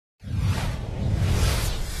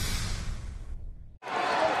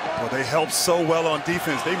They help so well on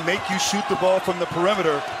defense. They make you shoot the ball from the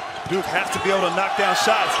perimeter. Duke has to be able to knock down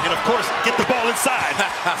shots and, of course, get the ball inside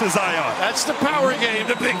to Zion. That's the power game,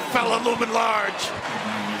 the big fella looming large.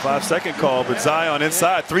 5-second call, but Zion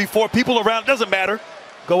inside. 3-4 people around, doesn't matter.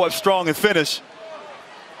 Go up strong and finish.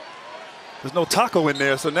 There's no Taco in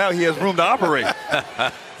there, so now he has room to operate.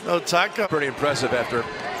 No Taco. Pretty impressive after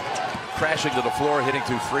crashing to the floor, hitting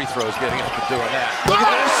 2 free throws, getting up and doing that. Look at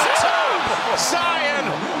this. Zion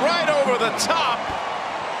right over the top.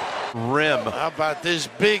 Rim. How about this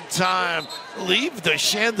big time? Leave the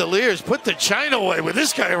chandeliers, put the china away with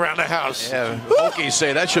this guy around the house. Yeah, Hokies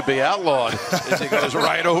say that should be outlawed as he goes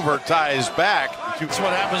right over Ty's back. That's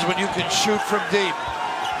what happens when you can shoot from deep.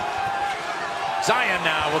 Zion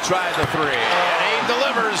now will try the 3. And he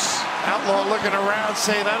delivers. Outlaw looking around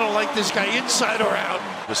saying, I don't like this guy inside or out.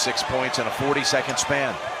 With 6 points in a 40-second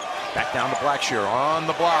span. Back down to Blackshear on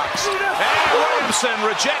the blocks. And Williamson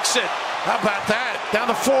rejects it. How about that? Down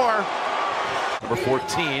to 4. Number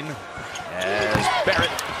 14 as Barrett.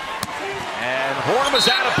 And Horn was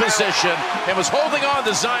out of position and was holding on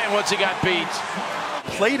to Zion once he got beat.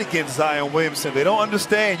 Played against Zion Williamson. They don't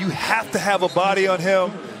understand. You have to have a body on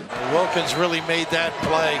him. Wilkins really made that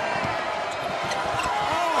play.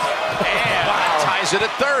 And ties it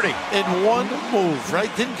at 30. In one move,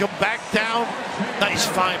 right? Didn't come back down. Nice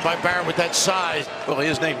find by Barrett with that size. Well, he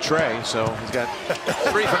is named Trey, so he's got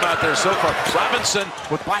 3 from out there so far. Robinson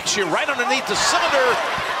with Blackshear right underneath the cylinder.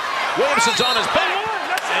 Williamson's on his back.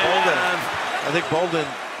 I think Bolden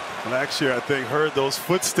Blackshear, I think, heard those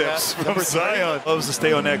footsteps from Zion. Loves to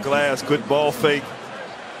stay on that glass. Good ball fake.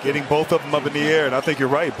 Getting both of them up in the air, and I think you're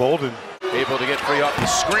right, Bolden. Able to get free off the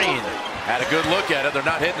screen. Had a good look at it. They're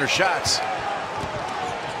not hitting their shots.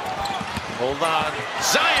 Hold on.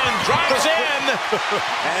 Zion drives in,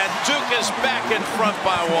 and Duke is back in front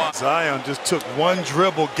by 1. Zion just took one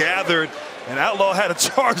dribble, gathered, and Outlaw had a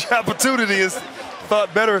charge opportunity.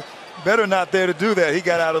 Thought better not there to do that. He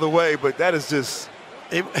got out of the way, but that is just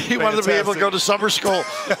He wanted to be able to go to summer school.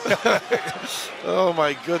 Oh,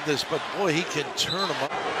 my goodness. But, boy, he can turn them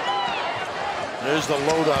up. There's the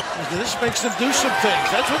load up. This makes them do some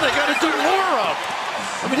things. That's what they got to do more of.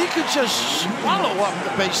 I mean, he could just swallow up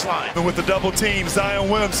the baseline. And with the double team, Zion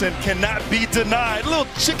Williamson cannot be denied. A little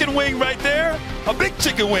chicken wing right there. A big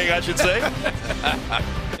chicken wing, I should say.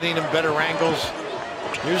 Getting him better angles.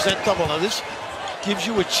 Here's that double. Now, this gives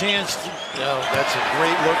you a chance to, that's a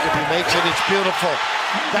great look. If he makes it, it's beautiful.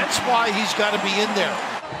 That's why he's got to be in there.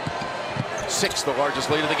 6, the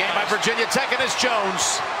largest lead of the game by Virginia Tech, and it's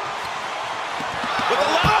Jones. With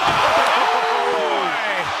the lob.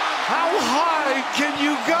 How high can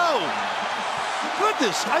you go?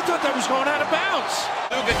 Goodness, I thought that was going out of bounds.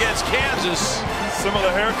 Duke against Kansas.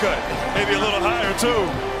 Similar haircut, maybe a little higher too.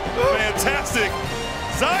 Fantastic.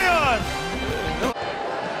 Zion.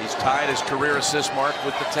 He's tied his career assist mark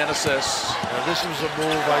with the 10 assists. Now, this was a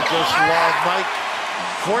move I just love, Mike.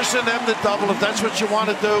 Forcing them to double if that's what you want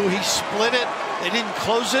to do. He split it. They didn't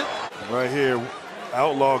close it. Right here,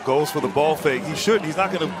 Outlaw goes for the ball fake. He shouldn't. He's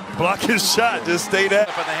not going to block his shot. Just stay there.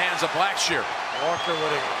 Up in the hands of Blackshear. Walker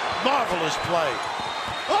with a marvelous play.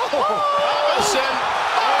 Williamson.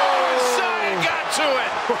 Zion got to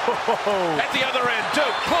it. At the other end,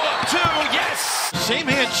 Duke pull up 2. Yes. Same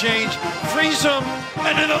hand change. Freeze him.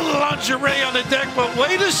 And then a lingerie on the deck. But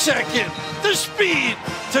wait a second. The speed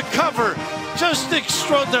to cover. Just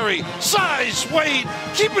extraordinary. Size, weight,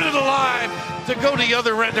 keeping it alive to go to the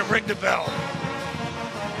other end and ring the bell.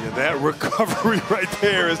 Yeah, that recovery right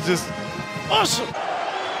there is just awesome.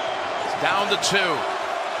 It's down to 2.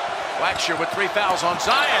 Blackshear with 3 fouls on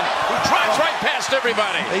Zion, who drives right past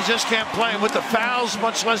everybody. They just can't play him with the fouls,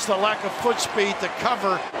 much less the lack of foot speed to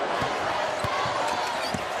cover.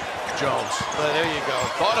 Jones. But there you go.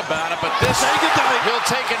 Thought about it, but this he'll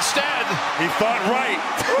take instead. He thought right.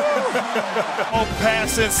 Oh,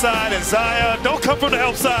 pass inside, and Zion don't come from the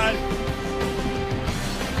help side.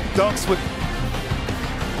 Dunks with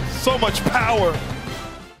so much power.